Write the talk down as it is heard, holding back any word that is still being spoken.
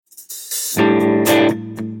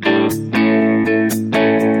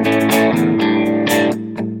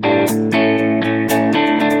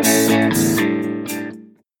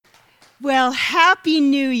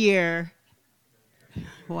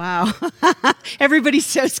Wow. Everybody's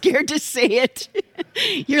so scared to say it.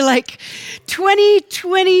 You're like,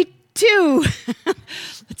 2022.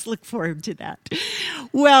 Let's look forward to that.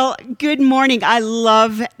 Well, good morning. I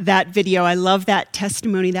love that video. I love that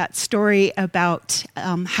testimony, that story about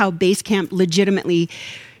how Basecamp legitimately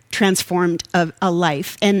transformed a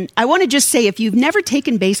life. And I want to just say, if you've never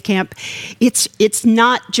taken Basecamp, it's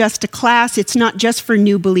not just a class. It's not just for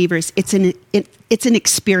new believers. It's an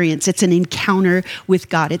experience. It's an encounter with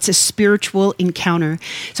God. It's a spiritual encounter.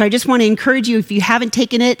 So I just want to encourage you, if you haven't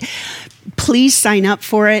taken it, please sign up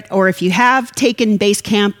for it. Or if you have taken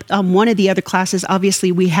Basecamp, one of the other classes,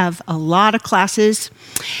 obviously we have a lot of classes.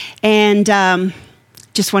 And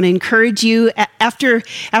just want to encourage you, after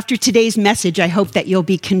today's message, I hope that you'll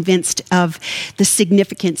be convinced of the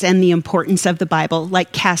significance and the importance of the Bible.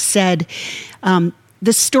 Like Cass said,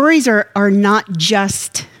 the stories are not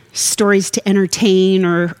just stories to entertain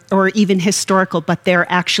or even historical, but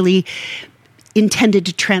they're actually intended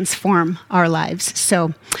to transform our lives.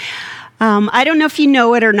 So I don't know if you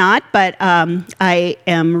know it or not, but I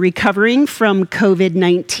am recovering from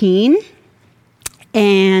COVID-19.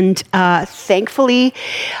 And thankfully,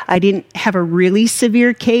 I didn't have a really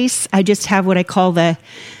severe case. I just have what I call the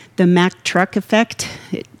Mack truck effect.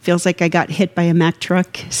 It feels like I got hit by a Mack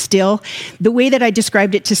truck still. The way that I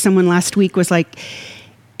described it to someone last week was like,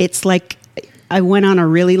 it's like I went on a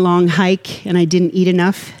really long hike and I didn't eat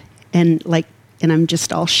enough and I'm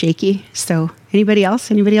just all shaky. So anybody else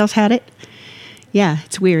had it? Yeah,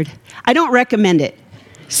 it's weird. I don't recommend it.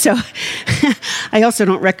 So I also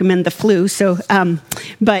don't recommend the flu. So,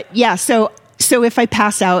 but yeah, so if I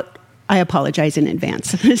pass out, I apologize in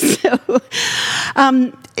advance.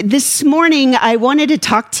 This morning, I wanted to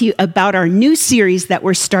talk to you about our new series that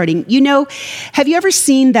we're starting. You know, have you ever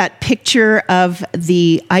seen that picture of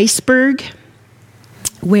the iceberg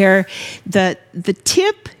where the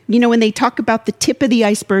tip, you know, when they talk about the tip of the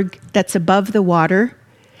iceberg that's above the water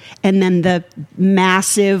and then the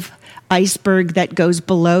massive iceberg that goes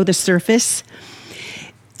below the surface?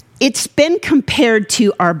 It's been compared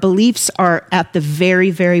to our beliefs are at the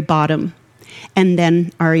very, very bottom, and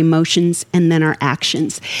then our emotions, and then our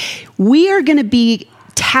actions. We are going to be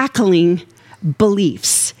tackling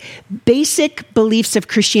beliefs, basic beliefs of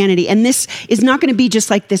Christianity. And this is not going to be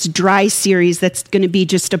just like this dry series that's going to be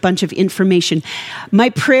just a bunch of information.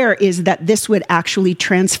 My prayer is that this would actually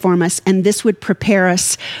transform us and this would prepare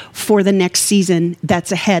us for the next season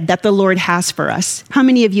that's ahead, that the Lord has for us. How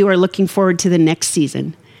many of you are looking forward to the next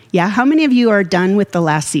season? Yeah, how many of you are done with the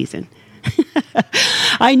last season?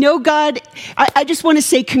 I know God, I just want to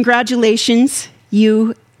say congratulations.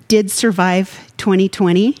 You did survive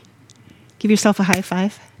 2020. Give yourself a high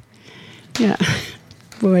five. Yeah.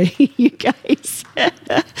 Boy, you guys.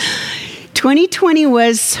 2020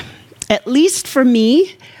 was, at least for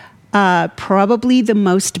me, probably the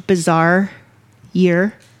most bizarre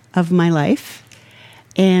year of my life.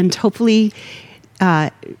 And hopefully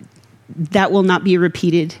that will not be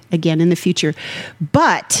repeated again in the future.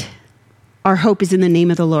 But our hope is in the name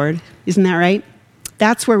of the Lord. Isn't that right?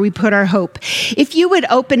 That's where we put our hope. If you would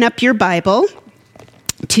open up your Bible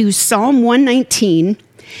to Psalm 119,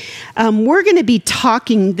 we're going to be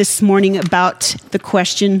talking this morning about the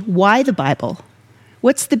question, why the Bible?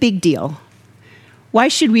 What's the big deal? Why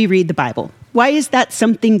should we read the Bible? Why is that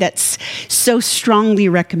something that's so strongly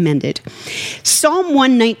recommended? Psalm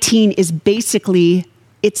 119 is basically,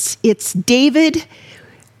 it's David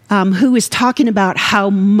who is talking about how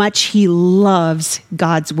much he loves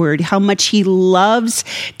God's word, how much he loves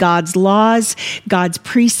God's laws, God's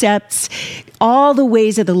precepts, all the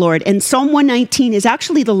ways of the Lord. And Psalm 119 is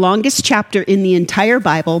actually the longest chapter in the entire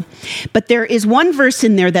Bible, but there is one verse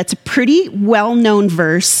in there that's a pretty well-known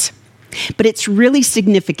verse, but it's really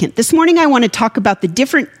significant. This morning I want to talk about the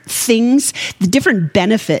different things, the different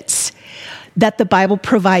benefits that the Bible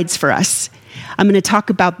provides for us. I'm going to talk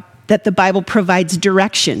about that the Bible provides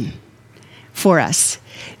direction for us.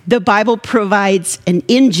 The Bible provides an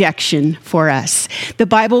injection for us. The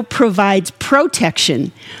Bible provides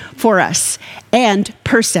protection for us and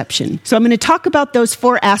perception. So I'm going to talk about those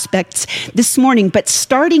four aspects this morning, but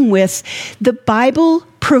starting with the Bible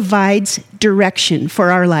provides direction for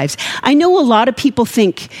our lives. I know a lot of people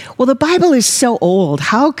think, well, the Bible is so old.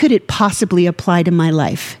 How could it possibly apply to my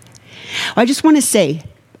life? I just want to say,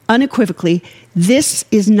 unequivocally, this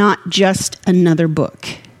is not just another book.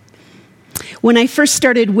 When I first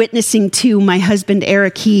started witnessing to my husband,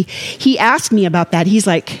 Eric, he asked me about that. He's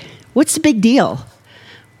like, what's the big deal?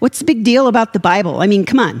 What's the big deal about the Bible? I mean,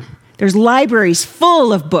 come on. There's libraries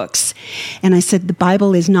full of books. And I said, the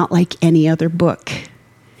Bible is not like any other book.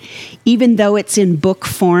 Even though it's in book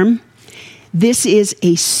form, This is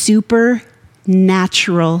a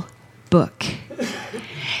supernatural book.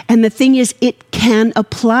 And the thing is, it can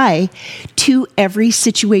apply to every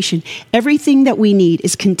situation. Everything that we need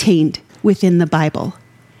is contained within the Bible.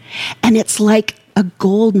 And it's like a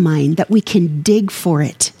gold mine that we can dig for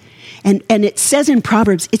it. And it says in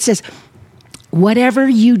Proverbs, it says, whatever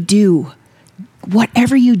you do,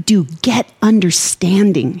 get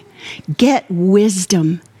understanding, get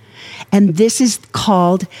wisdom. And this is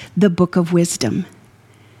called the Book of Wisdom.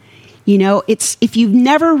 You know, it's, if you've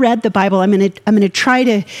never read the Bible, I'm going to try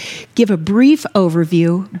to give a brief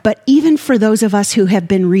overview, but even for those of us who have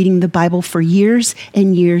been reading the Bible for years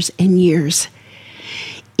and years and years,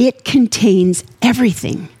 it contains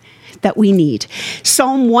everything that we need.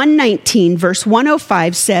 Psalm 119, verse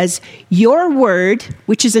 105 says, your word,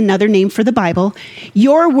 which is another name for the Bible,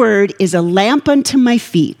 your word is a lamp unto my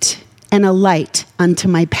feet and a light unto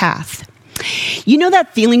my path. You know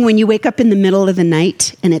that feeling when you wake up in the middle of the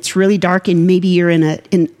night and it's really dark and maybe you're in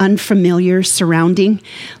an unfamiliar surrounding,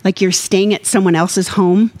 like you're staying at someone else's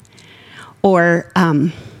home, or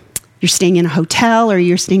you're staying in a hotel, or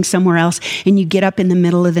you're staying somewhere else, and you get up in the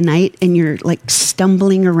middle of the night and you're like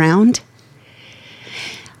stumbling around?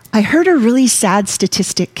 I heard a really sad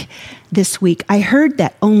statistic this week. I heard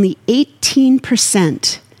that only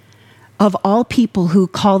 18% of all people who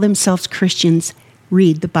call themselves Christians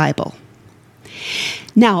read the Bible.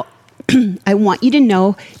 Now, I want you to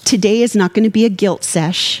know today is not going to be a guilt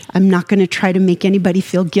sesh. I'm not going to try to make anybody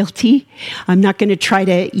feel guilty. I'm not going to try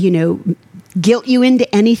to, guilt you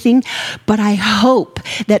into anything. But I hope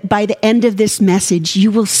that by the end of this message,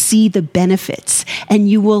 you will see the benefits and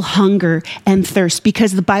you will hunger and thirst.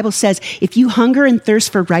 Because the Bible says, if you hunger and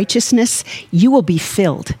thirst for righteousness, you will be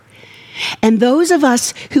filled. And those of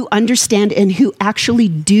us who understand and who actually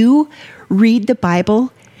do read the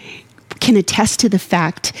Bible can attest to the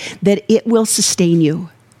fact that it will sustain you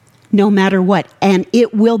no matter what. And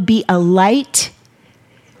it will be a light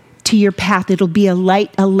to your path. It'll be a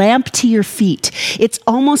lamp to your feet. It's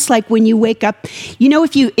almost like when you wake up,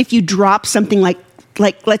 if you drop something like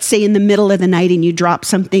let's say in the middle of the night and you drop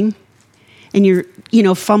something and you're,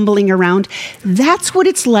 fumbling around, that's what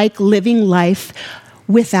it's like living life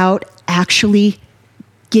without actually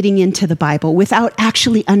getting into the Bible, without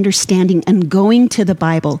actually understanding and going to the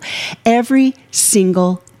Bible every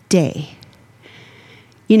single day.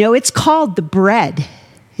 It's called the bread.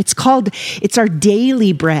 It's our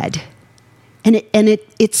daily bread. And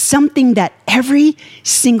it's something that every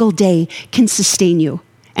single day can sustain you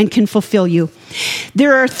and can fulfill you.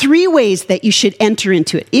 There are 3 ways that you should enter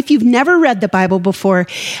into it. If you've never read the Bible before,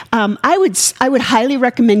 I would highly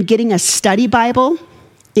recommend getting a study Bible.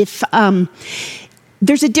 If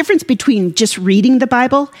there's a difference between just reading the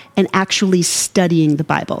Bible and actually studying the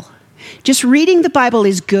Bible. Just reading the Bible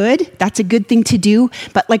is good. That's a good thing to do.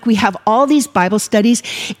 But like we have all these Bible studies,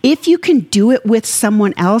 if you can do it with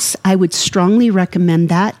someone else, I would strongly recommend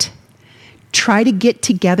that. Try to get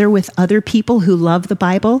together with other people who love the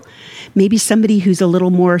Bible. Maybe somebody who's a little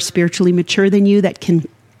more spiritually mature than you that can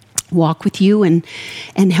walk with you and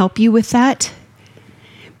help you with that.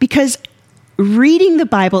 Because reading the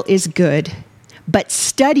Bible is good, but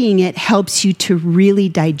studying it helps you to really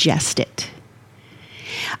digest it.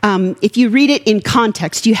 If you read it in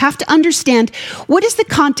context, you have to understand, what is the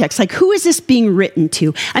context? Like, who is this being written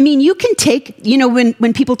to? I mean, you can take,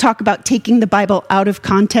 when people talk about taking the Bible out of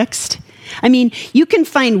context, I mean, you can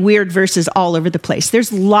find weird verses all over the place.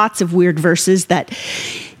 There's lots of weird verses that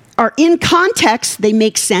are in context, they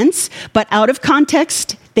make sense, but out of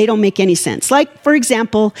context, they don't make any sense. Like, for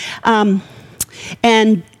example,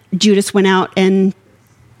 and Judas went out and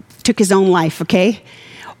took his own life, okay?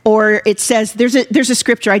 Or it says, there's a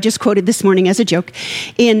scripture I just quoted this morning as a joke.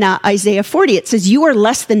 In Isaiah 40, it says, you are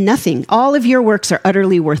less than nothing. All of your works are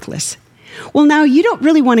utterly worthless. Well, now, you don't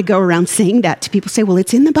really want to go around saying that to people. Say, well,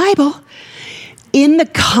 it's in the Bible. In the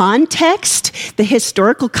context, the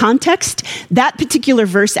historical context, that particular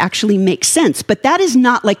verse actually makes sense. But that is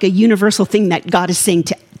not like a universal thing that God is saying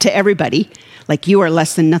to everybody, like, you are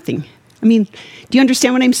less than nothing. I mean, do you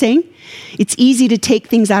understand what I'm saying? It's easy to take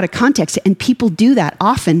things out of context, and people do that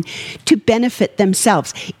often to benefit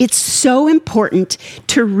themselves. It's so important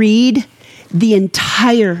to read the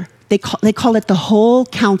entire, they call it the whole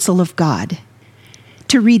counsel of God,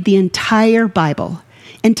 to read the entire Bible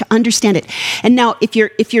and to understand it. And now, if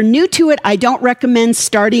you're new to it, I don't recommend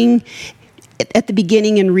starting at the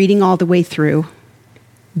beginning and reading all the way through.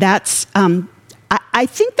 That's I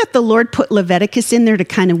think that the Lord put Leviticus in there to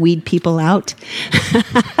kind of weed people out.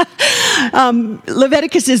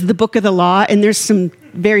 Leviticus is the book of the law, and there's some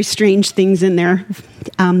very strange things in there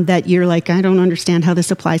that you're like, I don't understand how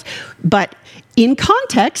this applies. But in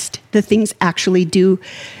context, the things actually do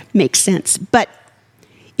make sense. But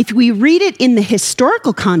if we read it in the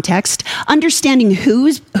historical context, understanding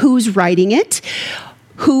who's writing it,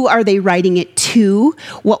 who are they writing it to,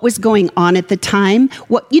 what was going on at the time,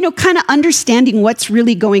 kind of understanding what's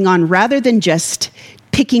really going on rather than just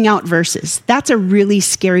picking out verses. That's a really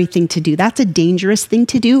scary thing to do. That's a dangerous thing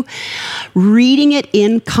to do. Reading it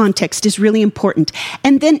in context is really important.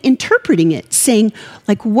 And then interpreting it, saying,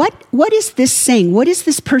 like, what is this saying? What is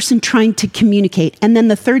this person trying to communicate? And then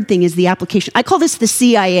the third thing is the application. I call this the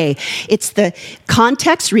CIA. It's the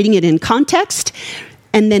context, reading it in context,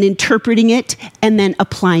 and then interpreting it, and then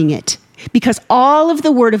applying it. Because all of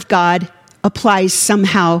the Word of God applies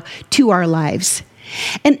somehow to our lives.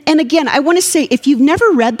 And again, I want to say, if you've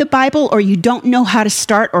never read the Bible or you don't know how to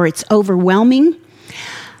start or it's overwhelming,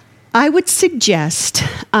 I would suggest,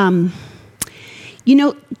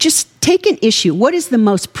 just take an issue. What is the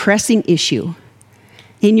most pressing issue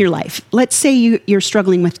in your life? Let's say you're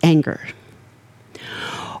struggling with anger.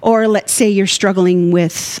 Or let's say you're struggling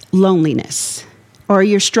with loneliness. Or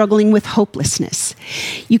you're struggling with hopelessness.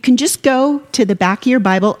 You can just go to the back of your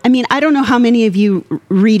Bible. I mean, I don't know how many of you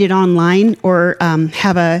read it online or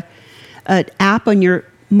have an app on your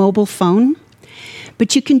mobile phone,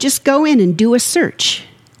 but you can just go in and do a search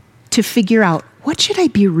to figure out, what should I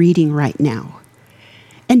be reading right now?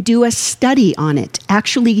 And do a study on it.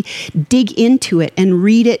 Actually dig into it and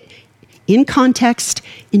read it in context,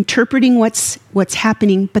 interpreting what's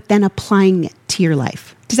happening, but then applying it to your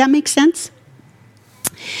life. Does that make sense?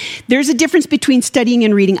 There's a difference between studying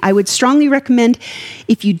and reading. I would strongly recommend,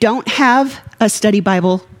 if you don't have a study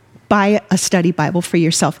Bible, buy a study Bible for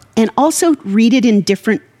yourself. And also read it in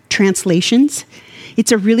different translations.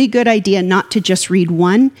 It's a really good idea not to just read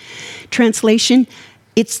one translation.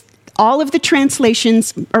 It's all of the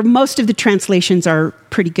translations, or most of the translations, are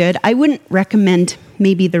pretty good. I wouldn't recommend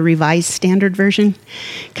maybe the Revised Standard Version,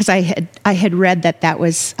 because I had read that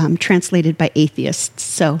was translated by atheists.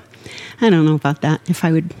 So I don't know about that, if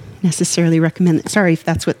I would necessarily recommend it. Sorry if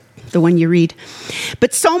that's the one you read.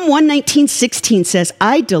 But Psalm 119:16 says,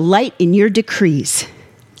 I delight in your decrees.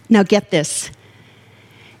 Now get this.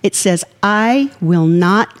 It says, I will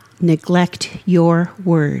not neglect your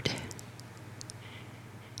word.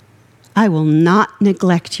 I will not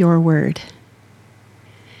neglect your word.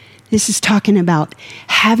 This is talking about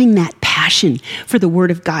having that passion for the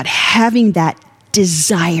word of God, having that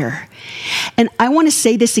desire. And I want to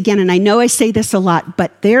say this again, and I know I say this a lot,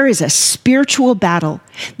 but there is a spiritual battle.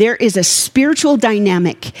 There is a spiritual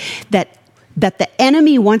dynamic that the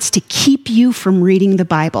enemy wants to keep you from reading the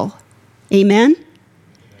Bible. Amen?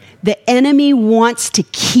 The enemy wants to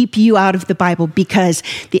keep you out of the Bible because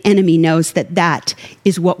the enemy knows that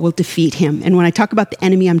is what will defeat him. And when I talk about the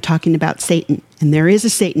enemy, I'm talking about Satan. And there is a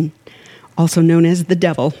Satan, also known as the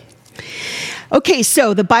devil. Okay,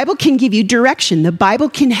 so the Bible can give you direction. The Bible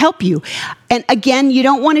can help you. And again, you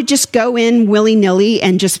don't want to just go in willy-nilly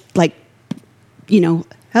and just that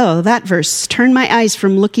verse, turn my eyes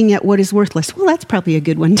from looking at what is worthless. Well, that's probably a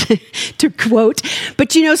good one to quote.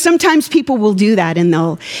 But sometimes people will do that and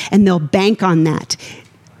they'll bank on that.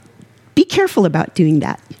 Be careful about doing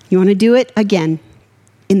that. You want to do it, again,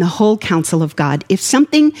 in the whole counsel of God. If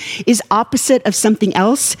something is opposite of something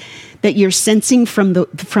else that you're sensing from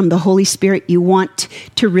the Holy Spirit, you want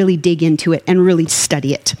to really dig into it and really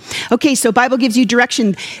study it. Okay, so Bible gives you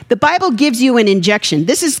direction. The Bible gives you an injection.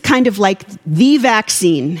 This is kind of like the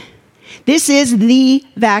vaccine. This is the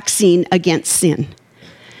vaccine against sin.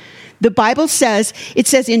 The Bible says, it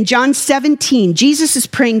says in John 17, Jesus is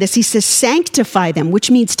praying this. He says, sanctify them, which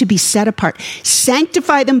means to be set apart.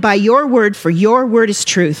 Sanctify them by your word, for your word is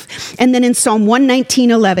truth. And then in Psalm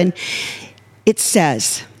 119:11, it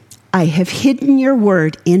says, I have hidden your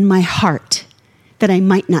word in my heart that I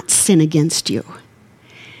might not sin against you.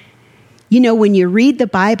 When you read the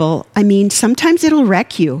Bible, sometimes it'll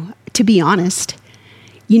wreck you, to be honest.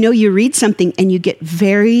 You read something and you get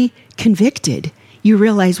very convicted. You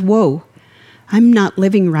realize, whoa, I'm not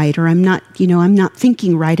living right, or I'm not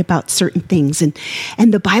thinking right about certain things.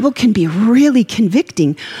 And the Bible can be really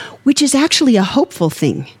convicting, which is actually a hopeful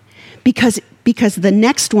thing, because the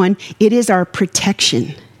next one, it is our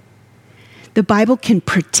protection. The Bible can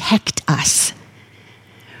protect us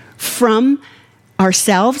from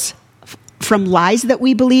ourselves, from lies that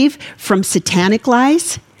we believe, from satanic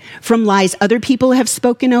lies, from lies other people have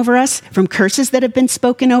spoken over us, from curses that have been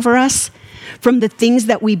spoken over us, from the things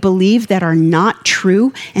that we believe that are not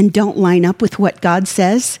true and don't line up with what God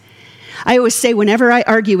says. I always say, whenever I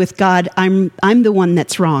argue with God, I'm the one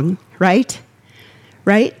that's wrong, right?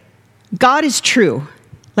 right? God is true.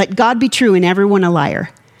 Let God be true and everyone a liar.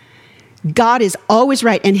 God is always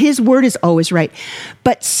right, and his word is always right.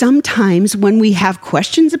 But sometimes when we have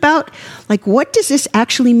questions about, like, what does this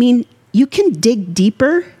actually mean? You can dig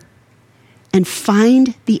deeper and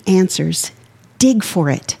find the answers. Dig for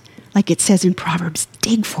it. Like it says in Proverbs,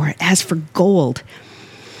 dig for it as for gold.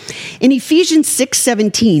 In Ephesians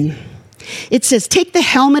 6:17, it says, take the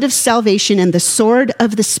helmet of salvation and the sword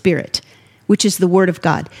of the Spirit, which is the word of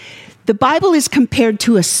God. The Bible is compared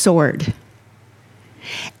to a sword.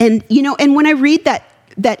 And, and when I read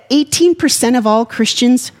that 18% of all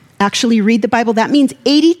Christians actually read the Bible, that means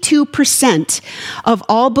 82% of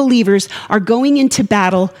all believers are going into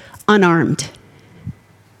battle unarmed.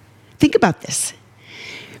 Think about this.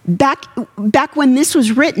 Back when this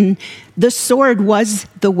was written, the sword was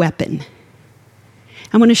the weapon.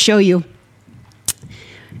 I'm going to show you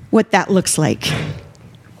what that looks like.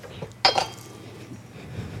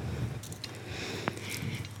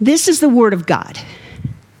 This is the word of God.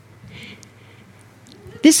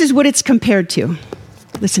 This is what it's compared to.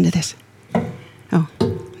 Listen to this. Oh,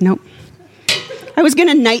 nope. I was going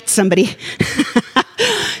to knight somebody.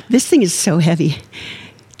 This thing is so heavy.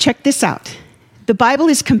 Check this out. The Bible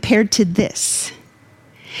is compared to this.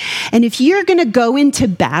 And if you're going to go into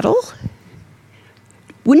battle,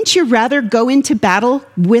 wouldn't you rather go into battle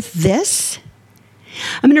with this?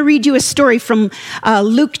 I'm going to read you a story from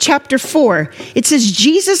Luke chapter 4. It says,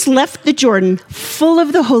 Jesus left the Jordan full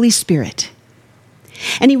of the Holy Spirit.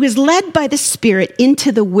 And he was led by the Spirit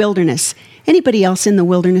into the wilderness. Anybody else in the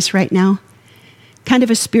wilderness right now? Kind of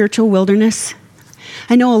a spiritual wilderness?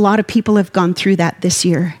 I know a lot of people have gone through that this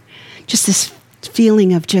year. Just this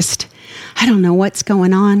feeling of I don't know what's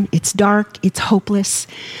going on. It's dark. It's hopeless.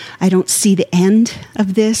 I don't see the end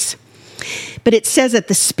of this. But it says that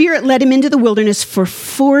the Spirit led him into the wilderness for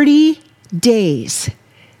 40 days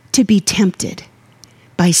to be tempted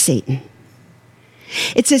by Satan.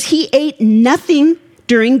 It says he ate nothing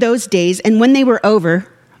during those days, and when they were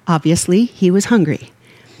over, obviously, he was hungry.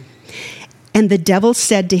 And the devil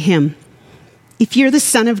said to him, if you're the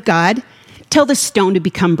Son of God, tell the stone to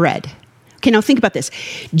become bread. Okay, now think about this.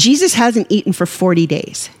 Jesus hasn't eaten for 40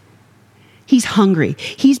 days. He's hungry.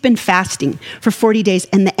 He's been fasting for 40 days,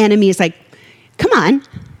 and the enemy is like, come on,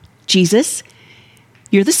 Jesus,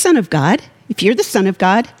 you're the Son of God. If you're the Son of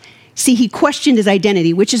God, see, he questioned his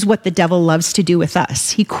identity, which is what the devil loves to do with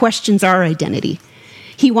us. He questions our identity.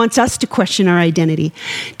 He wants us to question our identity.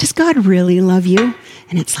 Does God really love you?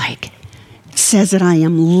 And it's like, it says that I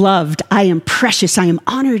am loved, I am precious, I am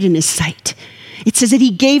honored in his sight. It says that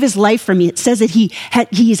he gave his life for me. It says that he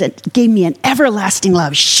gave me an everlasting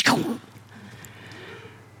love.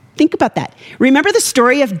 Think about that. Remember the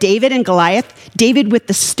story of David and Goliath? David with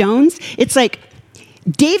the stones? It's like,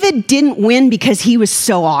 David didn't win because he was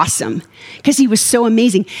so awesome, because he was so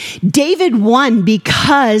amazing. David won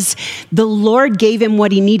because the Lord gave him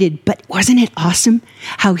what he needed. But wasn't it awesome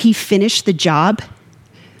how he finished the job?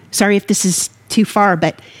 Sorry if this is too far,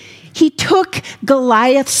 but he took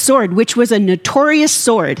Goliath's sword, which was a notorious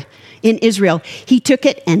sword in Israel. He took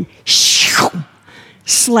it and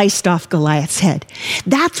sliced off Goliath's head.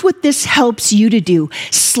 That's what this helps you to do.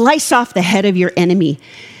 Slice off the head of your enemy.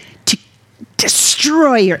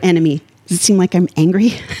 Destroy your enemy. Does it seem like I'm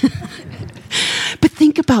angry? But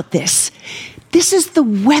think about this. This is the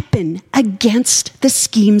weapon against the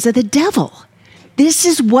schemes of the devil. This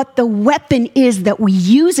is what the weapon is that we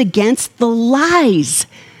use against the lies.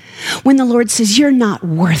 When the Lord says, you're not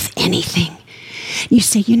worth anything. You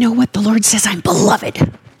say, you know what? The Lord says, I'm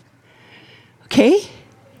beloved. Okay?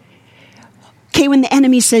 Okay, when the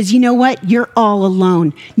enemy says, you know what? You're all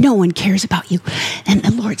alone. No one cares about you. And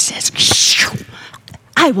the Lord says,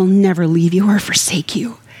 I will never leave you or forsake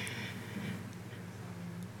you.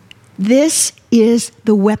 This is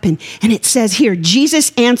the weapon. And it says here,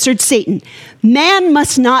 Jesus answered Satan, man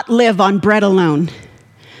must not live on bread alone,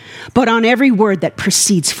 but on every word that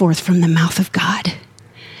proceeds forth from the mouth of God.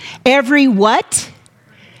 Every what?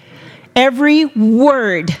 Every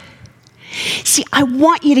word. See, I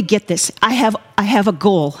want you to get this. I have a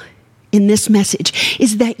goal in this message,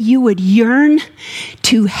 is that you would yearn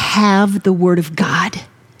to have the word of God.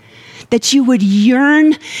 That you would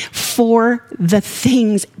yearn for the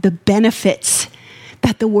things, the benefits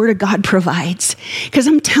that the word of God provides. Because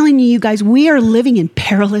I'm telling you guys, we are living in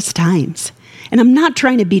perilous times. And I'm not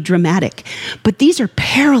trying to be dramatic, but these are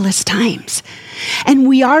perilous times. And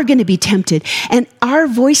we are going to be tempted. And our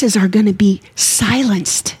voices are going to be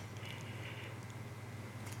silenced.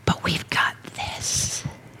 But we've got this.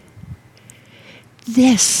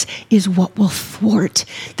 this is what will thwart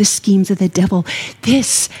the schemes of the devil.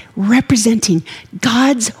 This representing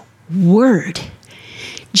God's word.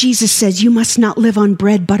 Jesus says, you must not live on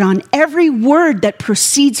bread, but on every word that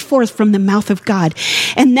proceeds forth from the mouth of God.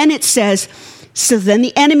 And then it says, so then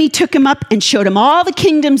the enemy took him up and showed him all the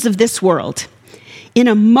kingdoms of this world in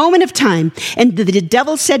a moment of time. And the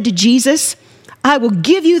devil said to Jesus, I will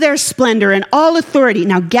give you their splendor and all authority.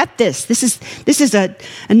 Now get this. This is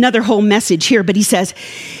another whole message here, but he says,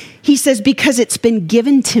 because it's been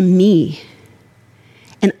given to me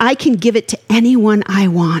and I can give it to anyone I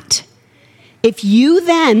want. If you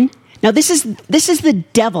then, now this is the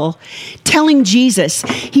devil telling Jesus,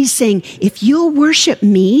 he's saying, if you'll worship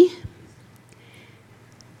me,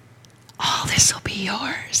 all this will be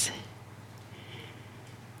yours.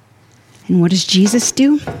 And what does Jesus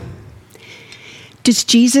do? Does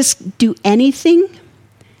Jesus do anything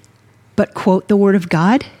but quote the word of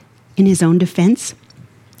God in his own defense?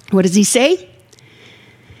 What does he say?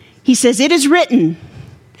 He says, it is written,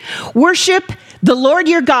 worship the Lord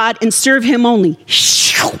your God and serve him only.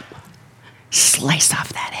 Slice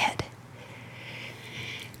off that head.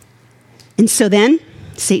 And so then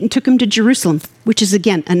Satan took him to Jerusalem, which is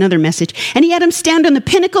again another message. And he had him stand on the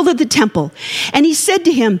pinnacle of the temple. And he said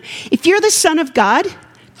to him, if you're the Son of God,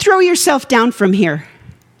 throw yourself down from here.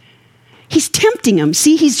 He's tempting him.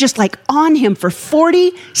 See, he's just like on him for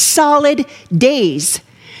 40 solid days.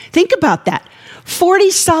 Think about that. 40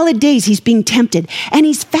 solid days he's being tempted. And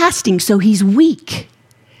he's fasting, so he's weak.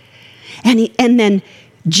 And then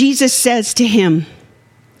Jesus says to him,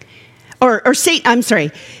 or Satan, I'm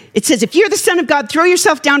sorry. It says, if you're the Son of God, throw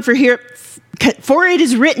yourself down for here, for it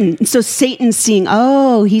is written. And so Satan's seeing,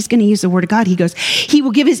 he's going to use the word of God. He goes, he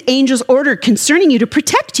will give his angels order concerning you to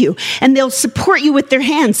protect you, and they'll support you with their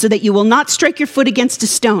hands so that you will not strike your foot against a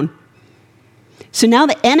stone. So now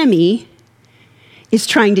the enemy is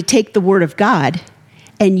trying to take the word of God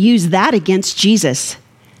and use that against Jesus.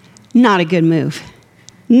 Not a good move.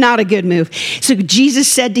 Not a good move. So Jesus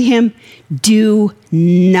said to him, do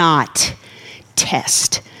not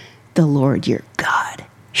test the Lord your God.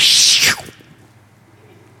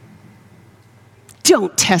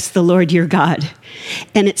 Don't test the Lord your God.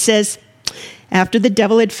 And it says, after the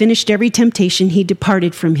devil had finished every temptation, he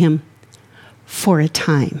departed from him for a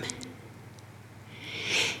time.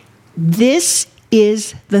 This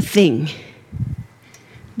is the thing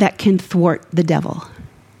that can thwart the devil.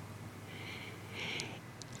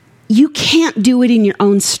 You can't do it in your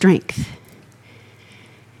own strength.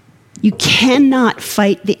 You cannot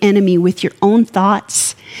fight the enemy with your own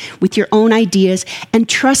thoughts, with your own ideas. And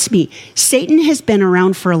trust me, Satan has been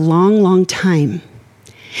around for a long, long time.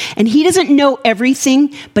 And he doesn't know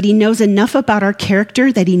everything, but he knows enough about our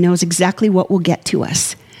character that he knows exactly what will get to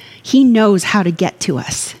us. He knows how to get to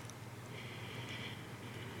us.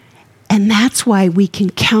 And that's why we can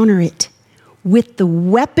counter it with the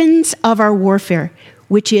weapons of our warfare,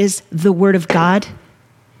 which is the word of God,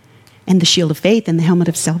 and the shield of faith, and the helmet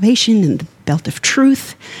of salvation, and the belt of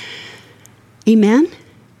truth. Amen?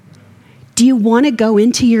 Do you want to go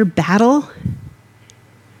into your battle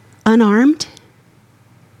unarmed?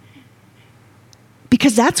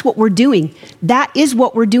 Because that's what we're doing. That is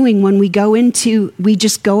what we're doing when we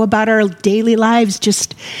just go about our daily lives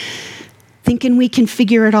just thinking we can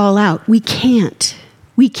figure it all out. We can't.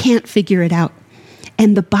 We can't figure it out.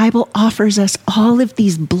 And the Bible offers us all of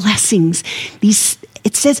these blessings.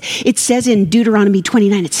 It says in Deuteronomy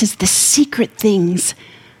 29, it says the secret things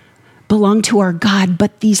belong to our God,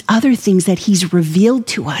 but these other things that he's revealed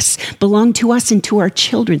to us belong to us and to our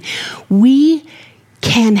children. We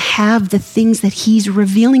can have the things that he's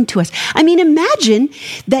revealing to us. I mean, imagine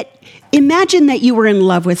that you were in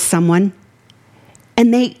love with someone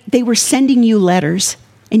and they were sending you letters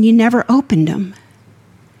and you never opened them.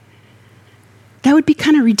 That would be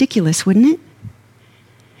kind of ridiculous, wouldn't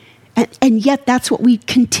it? And yet that's what we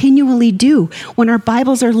continually do when our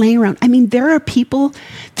Bibles are laying around. I mean, there are people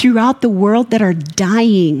throughout the world that are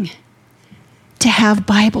dying to have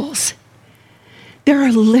Bibles. There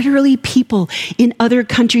are literally people in other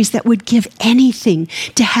countries that would give anything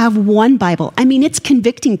to have one Bible. I mean, it's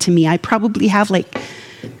convicting to me. I probably have like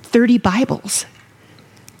 30 Bibles,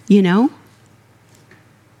 you know?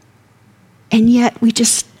 And yet we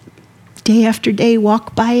just day after day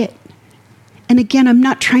walk by it. And again, I'm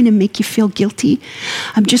not trying to make you feel guilty.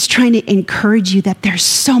 I'm just trying to encourage you that there's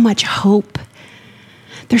so much hope.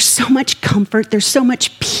 There's so much comfort. There's so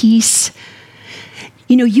much peace.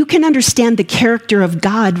 You know, you can understand the character of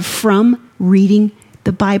God from reading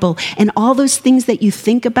the Bible. And all those things that you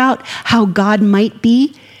think about how God might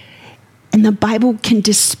be, and the Bible can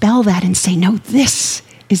dispel that and say, no, this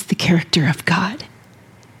is the character of God.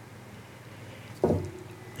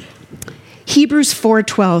 Hebrews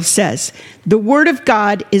 4:12 says, "The word of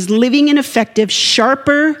God is living and effective,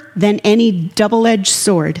 sharper than any double-edged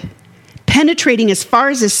sword, penetrating as far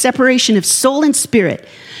as the separation of soul and spirit,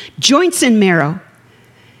 joints and marrow."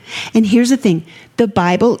 And here's the thing, the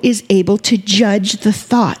Bible is able to judge the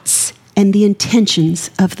thoughts and the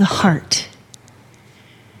intentions of the heart.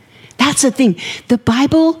 That's the thing. The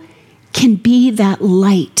Bible can be that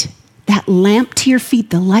light, that lamp to your feet,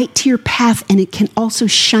 the light to your path, and it can also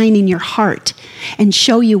shine in your heart and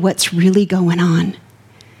show you what's really going on.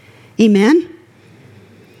 Amen?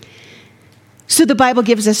 So the Bible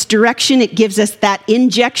gives us direction. It gives us that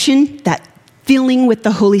injection, that filling with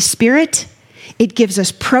the Holy Spirit. It gives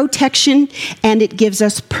us protection, and it gives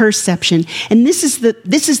us perception. And this is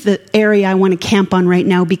the area I want to camp on right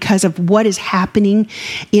now because of what is happening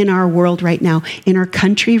in our world right now, in our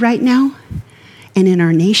country right now, and in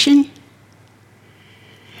our nation.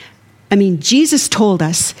 I mean, Jesus told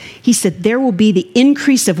us, he said, there will be the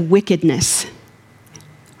increase of wickedness.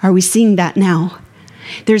 Are we seeing that now?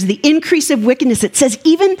 There's the increase of wickedness. It says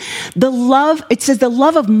the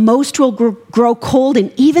love of most will grow cold,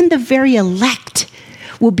 and even the very elect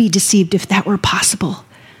will be deceived, if that were possible.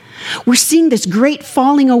 We're seeing this great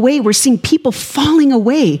falling away. We're seeing people falling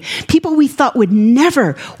away. People we thought would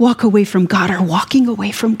never walk away from God are walking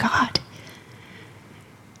away from God.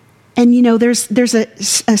 And there's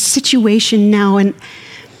a situation now, and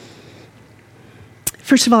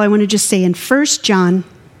first of all, I want to just say in 1 John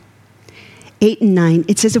 8 and 9,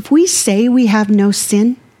 it says, if we say we have no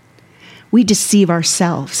sin, we deceive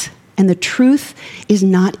ourselves, and the truth is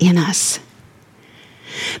not in us.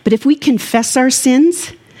 But if we confess our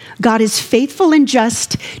sins, God is faithful and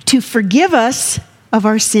just to forgive us of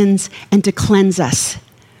our sins and to cleanse us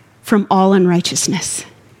from all unrighteousness.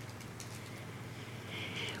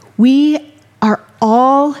 We are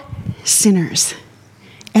all sinners.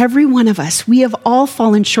 Every one of us, we have all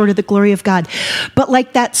fallen short of the glory of God. But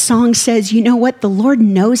like that song says, you know what? The Lord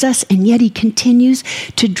knows us, and yet he continues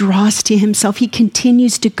to draw us to himself. He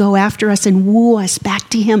continues to go after us and woo us back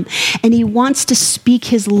to him. And he wants to speak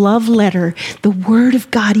his love letter, the word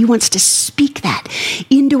of God. He wants to speak that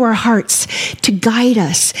into our hearts to guide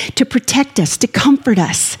us, to protect us, to comfort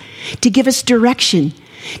us, to give us direction,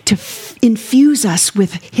 to infuse us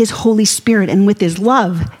with his Holy Spirit and with his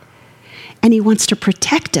love. And he wants to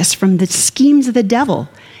protect us from the schemes of the devil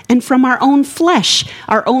and from our own flesh,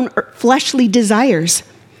 our own fleshly desires.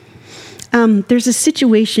 There's a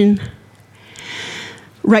situation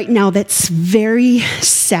right now that's very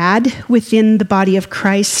sad within the body of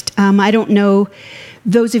Christ. I don't know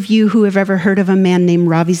those of you who have ever heard of a man named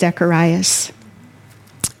Ravi Zacharias.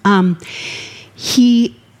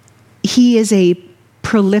 He is a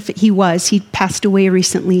prolific, he passed away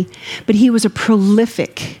recently, but he was a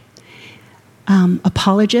prolific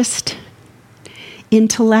apologist,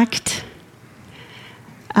 intellect,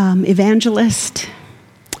 evangelist.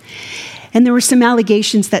 And there were some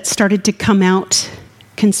allegations that started to come out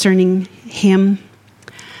concerning him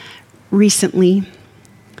recently.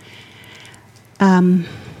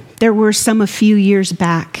 There were some a few years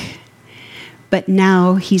back, but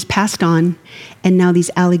now he's passed on, and now these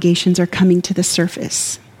allegations are coming to the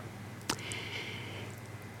surface.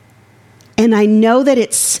 And I know that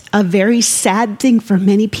it's a very sad thing for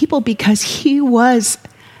many people because he was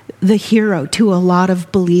the hero to a lot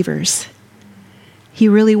of believers. He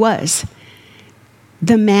really was.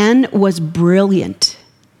 The man was brilliant.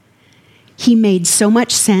 He made so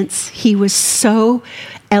much sense. He was so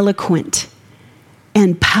eloquent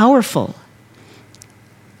and powerful.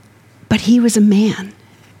 But he was a man.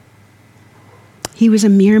 He was a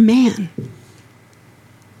mere man.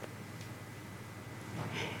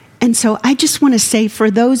 And so I just want to say,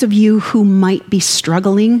 for those of you who might be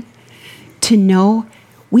struggling to know,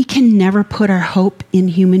 we can never put our hope in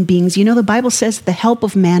human beings. The Bible says the help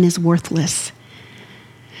of man is worthless.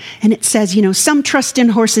 And it says, some trust in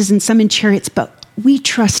horses and some in chariots, but we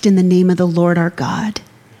trust in the name of the Lord our God.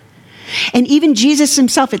 And even Jesus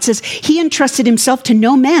himself, it says, he entrusted himself to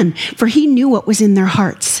no man, for he knew what was in their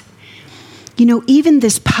hearts. Even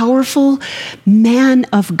this powerful man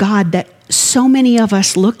of God that so many of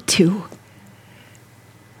us look to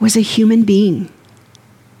was a human being,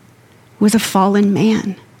 was a fallen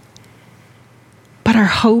man. But our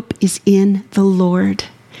hope is in the Lord.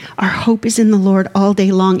 Our hope is in the Lord all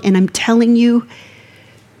day long. And I'm telling you,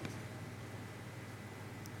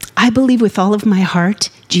 I believe with all of my heart,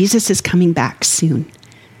 Jesus is coming back soon.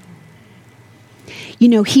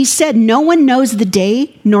 He said, no one knows the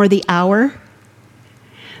day nor the hour.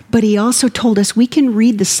 But he also told us we can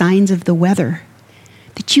read the signs of the weather,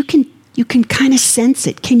 that you can kind of sense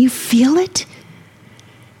it. Can you feel it?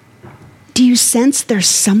 Do you sense there's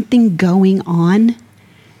something going on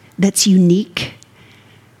that's unique?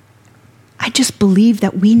 I just believe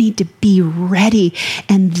that we need to be ready.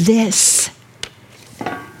 And this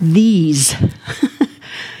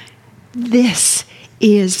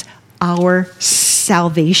is our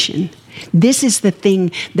salvation. This is the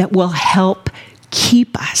thing that will help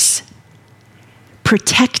keep us,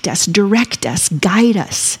 protect us, direct us, guide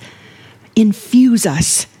us, infuse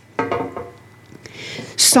us.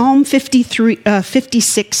 Psalm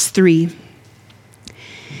 56:3.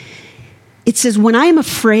 It says, when I am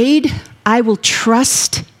afraid, I will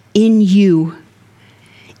trust in you,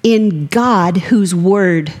 in God whose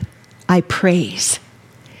word I praise.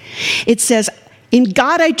 It says, in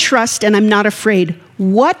God I trust and I'm not afraid.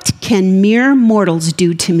 What can mere mortals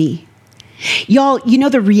do to me? Y'all, you know,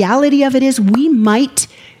 the reality of it is we might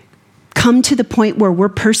come to the point where we're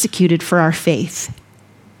persecuted for our faith.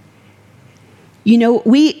 You know,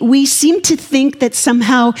 we seem to think that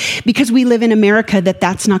somehow, because we live in America, that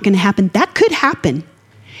that's not going to happen. That could happen.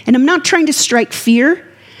 And I'm not trying to strike fear,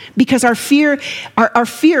 because our fear,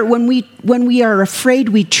 when we are afraid,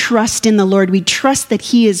 we trust in the Lord. We trust that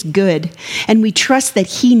He is good, and we trust that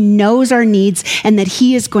He knows our needs, and that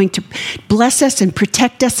He is going to bless us and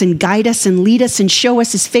protect us and guide us and lead us and show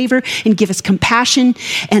us His favor and give us compassion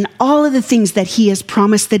and all of the things that He has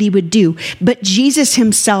promised that He would do. But Jesus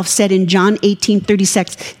Himself said in John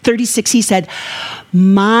 18:36, He said,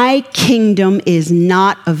 my kingdom is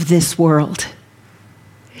not of this world.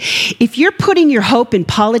 If you're putting your hope in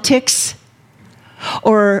politics,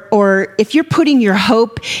 or if you're putting your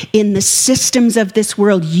hope in the systems of this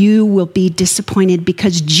world, you will be disappointed,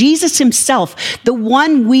 because Jesus Himself, the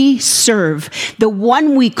one we serve, the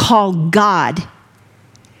one we call God,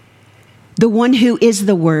 the one who is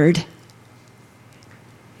the Word,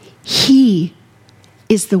 He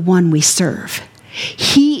is the one we serve.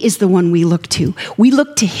 He is the one we look to. We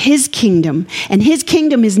look to His kingdom, and His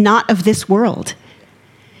kingdom is not of this world.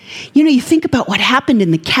 You know, you think about what happened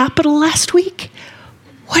in the Capitol last week.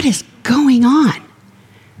 What is going on?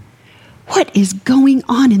 What is going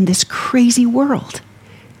on in this crazy world?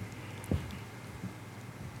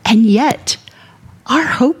 And yet, our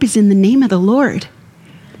hope is in the name of the Lord.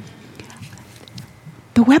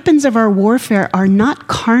 The weapons of our warfare are not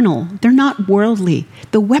carnal. They're not worldly.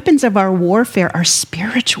 The weapons of our warfare are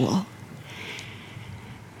spiritual.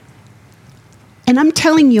 And I'm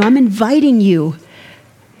telling you, I'm inviting you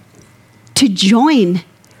to join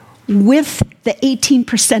with the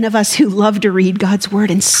 18% of us who love to read God's word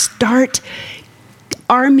and start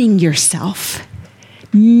arming yourself,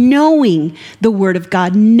 knowing the word of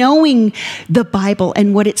God, knowing the Bible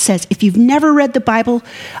and what it says. If you've never read the Bible,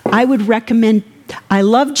 I would recommend, I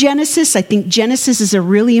love Genesis. I think Genesis is a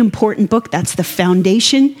really important book. That's the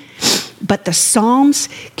foundation. But the Psalms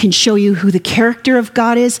can show you who the character of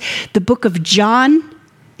God is. The book of John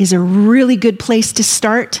is a really good place to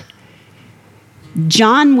start.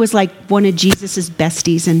 John was like one of Jesus's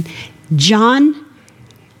besties, and John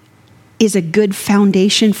is a good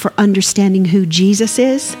foundation for understanding who Jesus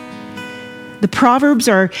is. The Proverbs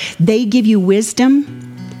they give you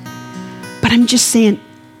wisdom, but I'm just saying,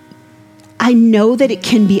 I know that it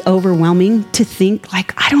can be overwhelming to think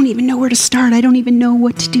like, I don't even know where to start. I don't even know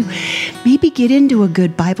what to do. Maybe get into a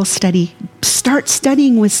good Bible study. Start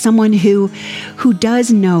studying with someone who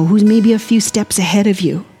does know, who's maybe a few steps ahead of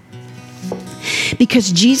you.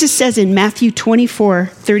 Because Jesus says in Matthew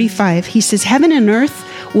 24:35, He says, heaven and earth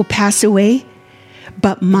will pass away,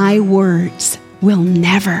 but my words will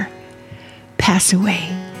never pass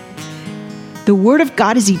away. The word of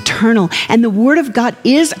God is eternal, and the word of God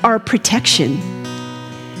is our protection.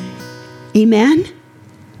 Amen?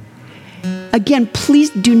 Again,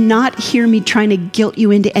 please do not hear me trying to guilt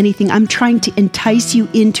you into anything. I'm trying to entice you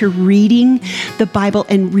into reading the Bible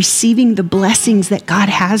and receiving the blessings that God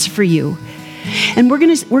has for you. And we're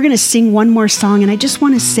gonna sing one more song, and I just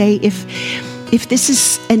want to say, if this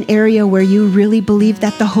is an area where you really believe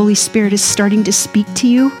that the Holy Spirit is starting to speak to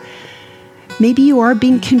you, maybe you are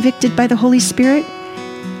being convicted by the Holy Spirit,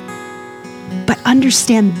 but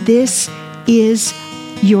understand this is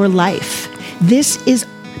your life. This is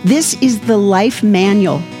the life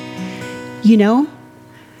manual. You know,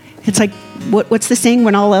 it's like what's the saying?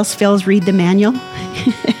 When all else fails, read the manual.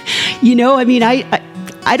 You know, I mean,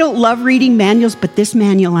 I don't love reading manuals, but this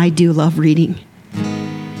manual I do love reading.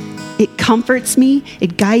 It comforts me,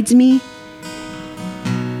 it guides me,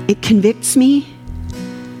 it convicts me.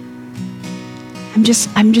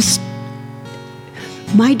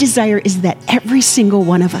 My desire is that every single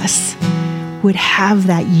one of us would have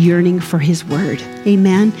that yearning for His word.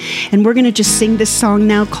 Amen. And we're going to just sing this song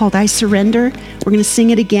now called I Surrender. We're going to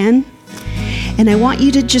sing it again. And I want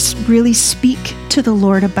you to just really speak to the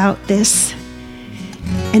Lord about this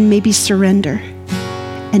and maybe surrender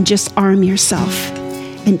and just arm yourself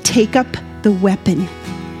and take up the weapon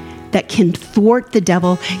that can thwart the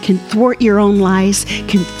devil, can thwart your own lies,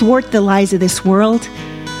 can thwart the lies of this world.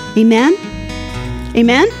 Amen?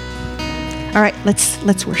 Amen? All right,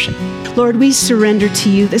 let's worship. Lord, we surrender to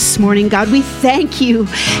you this morning. God, we thank you.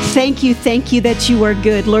 Thank you that you are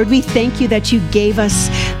good. Lord, we thank you that you gave us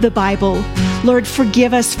the Bible. Lord,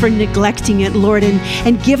 forgive us for neglecting it, Lord,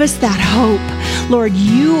 and give us that hope. Lord,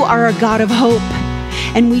 you are a God of hope.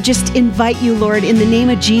 And we just invite you, Lord, in the name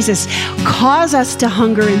of Jesus, cause us to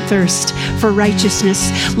hunger and thirst for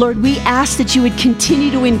righteousness. Lord, we ask that you would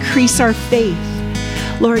continue to increase our faith.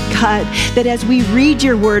 Lord God, that as we read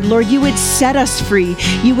your word, Lord, you would set us free.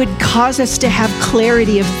 You would cause us to have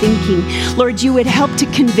clarity of thinking. Lord, you would help to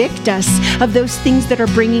convict us of those things that are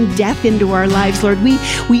bringing death into our lives. Lord, we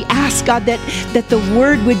ask, God, that the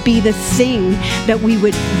word would be the thing that we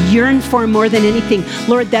would yearn for more than anything.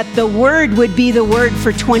 Lord, that the word would be the word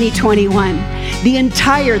for 2021.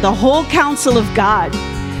 The whole counsel of God.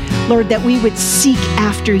 Lord, that we would seek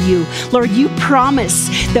after you. Lord, you promise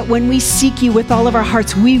that when we seek you with all of our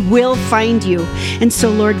hearts, we will find you. And so,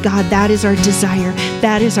 Lord God, that is our desire.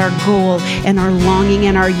 That is our goal and our longing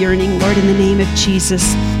and our yearning, Lord, in the name of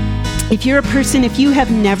Jesus. If you're a person, if you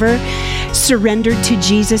have never surrendered to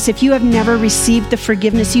Jesus, if you have never received the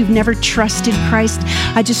forgiveness, you've never trusted Christ,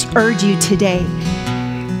 I just urge you today,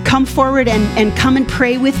 come forward and come and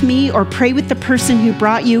pray with me or pray with the person who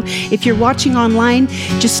brought you. If you're watching online,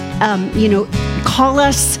 just, call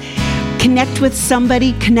us, connect with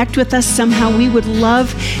somebody, connect with us somehow. We would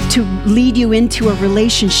love to lead you into a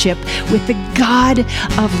relationship with the God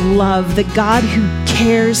of love, the God who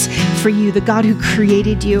cares for you, the God who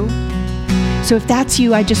created you. So if that's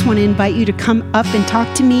you, I just want to invite you to come up and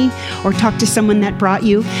talk to me or talk to someone that brought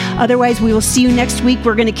you. Otherwise, we will see you next week.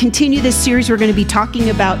 We're going to continue this series. We're going to be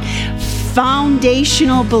talking about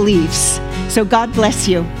foundational beliefs. So God bless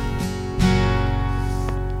you.